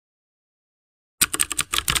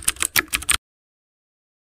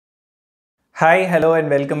Hi, hello and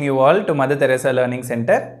welcome you all to Mother Teresa Learning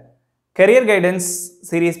Center. Career Guidance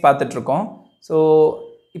series பார்த்துட்ருக்கோம். So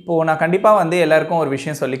இப்போது நான் கண்டிப்பாக வந்து எல்லாருக்கும் ஒரு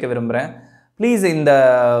விஷயம் சொல்லிக்க விரும்புகிறேன். ப்ளீஸ் இந்த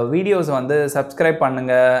வீடியோஸ் வந்து சப்ஸ்கிரைப்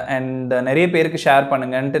பண்ணுங்கள் அண்ட் நிறைய பேருக்கு ஷேர்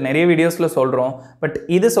பண்ணுங்கன்ட்டு நிறைய வீடியோஸில் சொல்கிறோம். பட்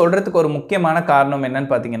இது சொல்கிறதுக்கு ஒரு முக்கியமான காரணம்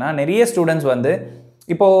என்னன்னு பார்த்தீங்கன்னா, நிறைய ஸ்டூடெண்ட்ஸ் வந்து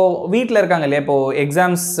இப்போது வீட்டில் இருக்காங்க இல்லையா, இப்போது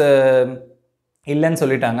எக்ஸாம்ஸ் இல்லைன்னு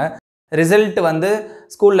சொல்லிட்டாங்க. ரிசல்ட் வந்து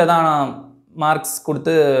ஸ்கூலில் தான் மார்க்ஸ்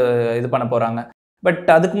கொடுத்து இது பண்ண போகிறாங்க. பட்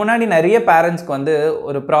அதுக்கு முன்னாடி நிறைய பேரண்ட்ஸ்க்கு வந்து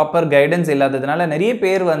ஒரு ப்ராப்பர் கைடன்ஸ் இல்லாததுனால நிறைய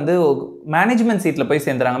பேர் வந்து மேனேஜ்மெண்ட் சீட்டில் போய்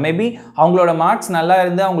சேர்ந்துறாங்க. மேபி அவங்களோட மார்க்ஸ் நல்லா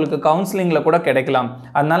இருந்து அவங்களுக்கு கவுன்சிலிங்கில் கூட கிடைக்கலாம்.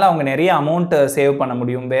 அதனால அவங்க நிறைய அமௌண்ட் சேவ் பண்ண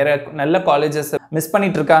முடியும். வேறு நல்ல காலேஜஸ் மிஸ்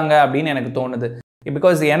பண்ணிட்டு இருக்காங்க அப்படின்னு எனக்கு தோணுது.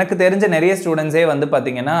 பிகாஸ் எனக்கு தெரிஞ்ச நிறைய ஸ்டூடெண்ட்ஸே வந்து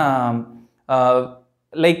பார்த்திங்கன்னா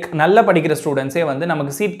லைக் நல்லா படிக்கிற ஸ்டூடெண்ட்ஸே வந்து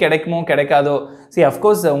நமக்கு சீட் கிடைக்குமோ கிடைக்காதோ,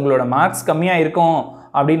 அஃப்கோர்ஸ் உங்களோட மார்க்ஸ் கம்மியாக இருக்கும்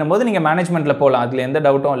அப்படின்னும் போது நீங்கள் மேனேஜ்மெண்ட்டில் போகலாம், அதில் எந்த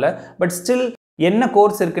டவுட்டும் இல்லை. பட் ஸ்டில் என்ன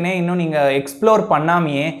கோர்ஸ் இருக்குன்னே இன்னும் நீங்கள் எக்ஸ்ப்ளோர்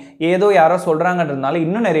பண்ணாமையே ஏதோ யாரோ சொல்கிறாங்கன்றதுனால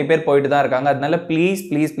இன்னும் நிறைய பேர் போயிட்டு தான் இருக்காங்க. அதனால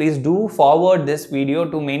please do forward this video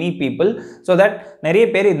to many people so that நிறைய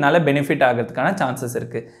பேர் இதனால பெனிஃபிட் ஆகிறதுக்கான சான்சஸ்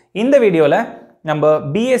இருக்குது. இந்த வீடியோவில் நம்ம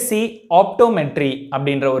B.Sc Optometry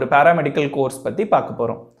அப்படின்ற ஒரு பேராமெடிக்கல் கோர்ஸ் பற்றி பார்க்க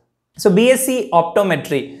போகிறோம். ஸோ B.Sc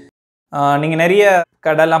Optometry நீங்கள் நிறைய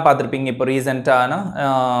கடைலாம் பார்த்துருப்பீங்க. இப்போ ரீசெண்டான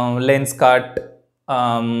லென்ஸ் கார்ட்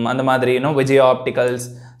அந்த மாதிரி Vijaya opticals.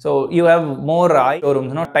 So you have more I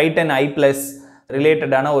showrooms, Titan I plus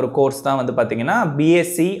ரிலேட்டடான ஒரு கோர்ஸ் தான் வந்து பார்த்தீங்கன்னா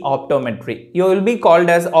B.Sc Optometry. You will be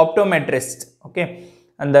called as Optometrist. Okay,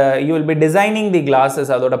 அந்த you will be designing the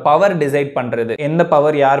classes, அதோட பவர் டிசைட் பண்ணுறது, எந்த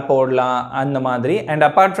பவர் யார் போடலாம் அந்த மாதிரி. அண்ட்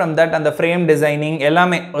அப்பார்ட் ஃப்ரம் தட் அந்த ஃப்ரேம் டிசைனிங்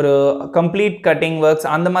எல்லாமே ஒரு கம்ப்ளீட் கட்டிங் ஒர்க்ஸ்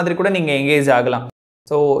அந்த மாதிரி கூட நீங்கள் எங்கேஜ் ஆகலாம்.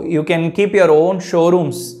 So you can keep your own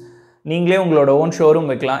showrooms, நீங்களே உங்களோட ஓன் ஷோரூம்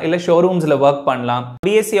வைக்கலாம், இல்லை ஷோரூம்ஸில் ஒர்க் பண்ணலாம்.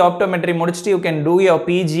 B.Sc Optometry முடிச்சுட்டு you can do your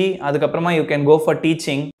PG, அதுக்கப்புறமா you can go for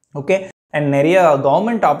teaching. Okay, and நிறைய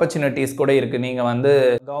கவர்மெண்ட் ஆப்பர்ச்சுனிட்டிஸ் கூட இருக்குது. நீங்கள் வந்து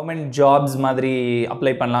கவர்மெண்ட் ஜாப்ஸ் மாதிரி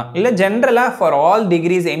அப்ளை பண்ணலாம், இல்லை ஜென்ரலாக for all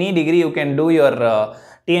decrease, any degree you can do your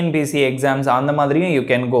TNPSC exams அந்த மாதிரியும் you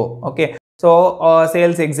can go. Okay, so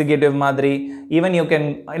sales executive மாதிரி, ஈவன் யூ கேன்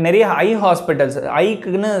நிறைய ஐ ஹாஸ்பிட்டல்ஸ்,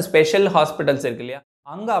 ஐக்குன்னு ஸ்பெஷல் ஹாஸ்பிட்டல்ஸ் இருக்கு இல்லையா,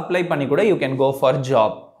 அங்கே அப்ளை பண்ணி கூட you can go for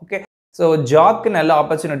job. Okay, so ஜாப்க்கு நல்ல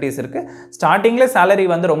ஆப்பர்ச்சுனிட்டிஸ் இருக்குது. ஸ்டார்டிங்கில் சேலரி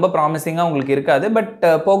வந்து ரொம்ப ப்ராமிசிங்காக உங்களுக்கு இருக்காது, பட்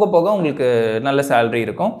போக போக உங்களுக்கு நல்ல சேலரி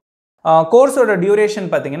இருக்கும். கோர்ஸோட டியூரேஷன்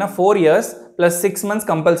பார்த்தீங்கன்னா 4 years + 6 months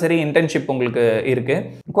கம்பல்சரி இன்டர்ன்ஷிப் உங்களுக்கு இருக்குது.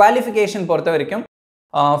 குவாலிஃபிகேஷன் பொறுத்த வரைக்கும்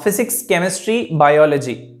physics, chemistry,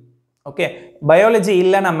 biology. Okay, biology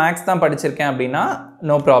இல்லை நான் மேக்ஸ் தான் படிச்சிருக்கேன் அப்படின்னா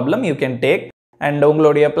no problem, you can take. And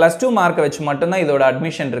உங்களுடைய +2 மார்க்கை வச்சு மட்டும்தான் இதோட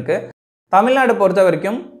அட்மிஷன் இருக்குது. தமிழ்நாடு பொறுத்த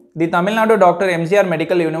வரைக்கும் தி தமிழ்நாடு டாக்டர் MGR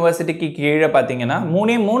மெடிக்கல் யூனிவர்சிட்டிக்கு கீழே பார்த்தீங்கன்னா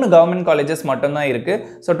 3 கவர்மெண்ட் காலேஜஸ் மட்டும்தான் இருக்குது.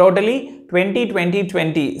 So totally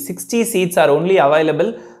 20 60 seats R only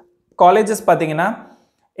available. Colleges பார்த்தீங்கன்னா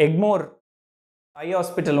எக்மோர் ஐ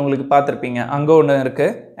ஹாஸ்பிட்டல் உங்களுக்கு பார்த்துருப்பீங்க, அங்கே ஒன்று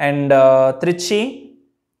இருக்குது. And Trichy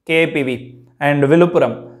KAPV and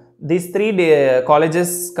Villupuram, these 3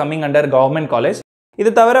 colleges coming under government college.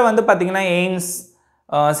 இது தவிர வந்து பார்த்தீங்கன்னா AIIMS,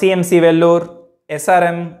 CMC Vellore,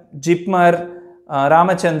 SRM, JIPMER,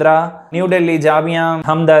 Ramachandra, new Delhi Jamia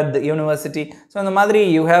Hamdard university. So இந்த மாதிரி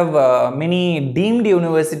you have many deemed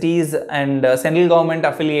universities and central government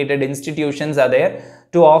affiliated institutions R there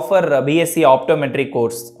to offer B.Sc Optometry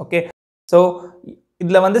course. Okay, so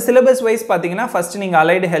இதில் வந்து syllabus wise பார்த்தீங்கன்னா first நீங்கள்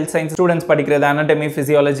அலைடு ஹெல்த் சயின்ஸ் ஸ்டூடெண்ட்ஸ் படிக்கிறது, anatomy,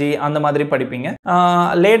 physiology அந்த மாதிரி படிப்பீங்க.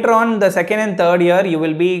 Later on the 2nd and 3rd year you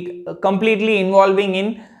will be completely involving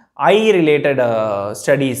in I related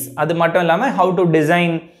studies. அது மட்டும் இல்லாமல் ஹவு டு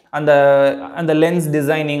டிசைன், அந்த லென்ஸ்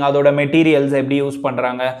டிசைனிங், அதோட மெட்டீரியல்ஸ் எப்படி யூஸ்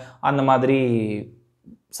பண்ணுறாங்க, அந்த மாதிரி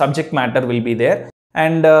subject matter will be there.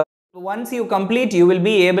 And once you complete you will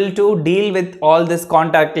be able to deal with all this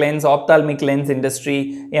contact lens, ophthalmic lens industry,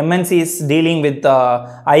 MNCs dealing with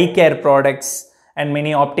eye care products and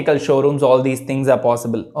many optical showrooms. All these things are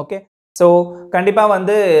possible. Okay, so கண்டிப்பாக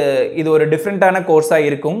வந்து இது ஒரு டிஃப்ரெண்ட்டான கோர்ஸாக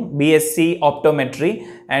இருக்கும் B.Sc Optometry.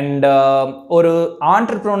 And ஒரு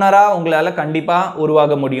ஆண்டர்ப்ரூனராக உங்களால் கண்டிப்பாக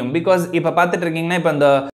உருவாக முடியும். பிகாஸ் இப்போ பார்த்துட்டு இருக்கீங்கன்னா, இப்போ இந்த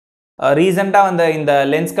ரீசெண்டாக வந்த இந்த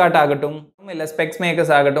லென்ஸ் கார்ட் ஆகட்டும், இல்லை ஸ்பெக்ஸ்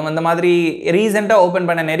மேக்கர்ஸ் ஆகட்டும், அந்த மாதிரி ரீசெண்டாக ஓப்பன்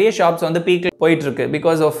பண்ண நிறைய ஷாப்ஸ் வந்து பீக்கில் போயிட்டுருக்கு.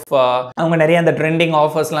 பிகாஸ் ஆஃப் அவங்க நிறைய அந்த ட்ரெண்டிங்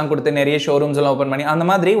ஆஃபர்ஸ்லாம் கொடுத்து நிறைய ஷோரூம்ஸ் எல்லாம் ஓப்பன் பண்ணி, அந்த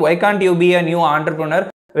மாதிரி why can't you be a new entrepreneur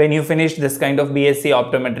when you finish this kind of B.Sc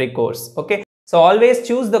Optometry course? Okay, so always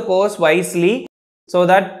choose the course wisely so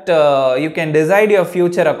that you can decide your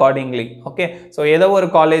future accordingly. Okay, so ஏதோ ஒரு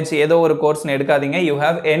college, ஏதோ ஒரு கோர்ஸ்னு எடுக்காதீங்க. You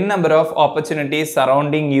have n number of opportunities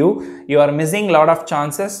surrounding you. You are missing lot of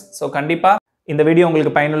chances. So கண்டிப்பாக இந்த video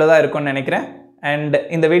உங்களுக்கு பயனுள்ளதாக இருக்கும்னு நினைக்கிறேன். அண்ட்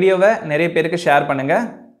இந்த வீடியோவை நிறைய பேருக்கு ஷேர் பண்ணுங்கள்.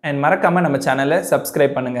 and மறக்காம நம்ம சேனலை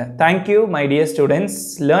சப்ஸ்கிரைப் பண்ணுங்க. Thank you my dear students,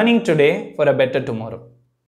 learning today for a better tomorrow.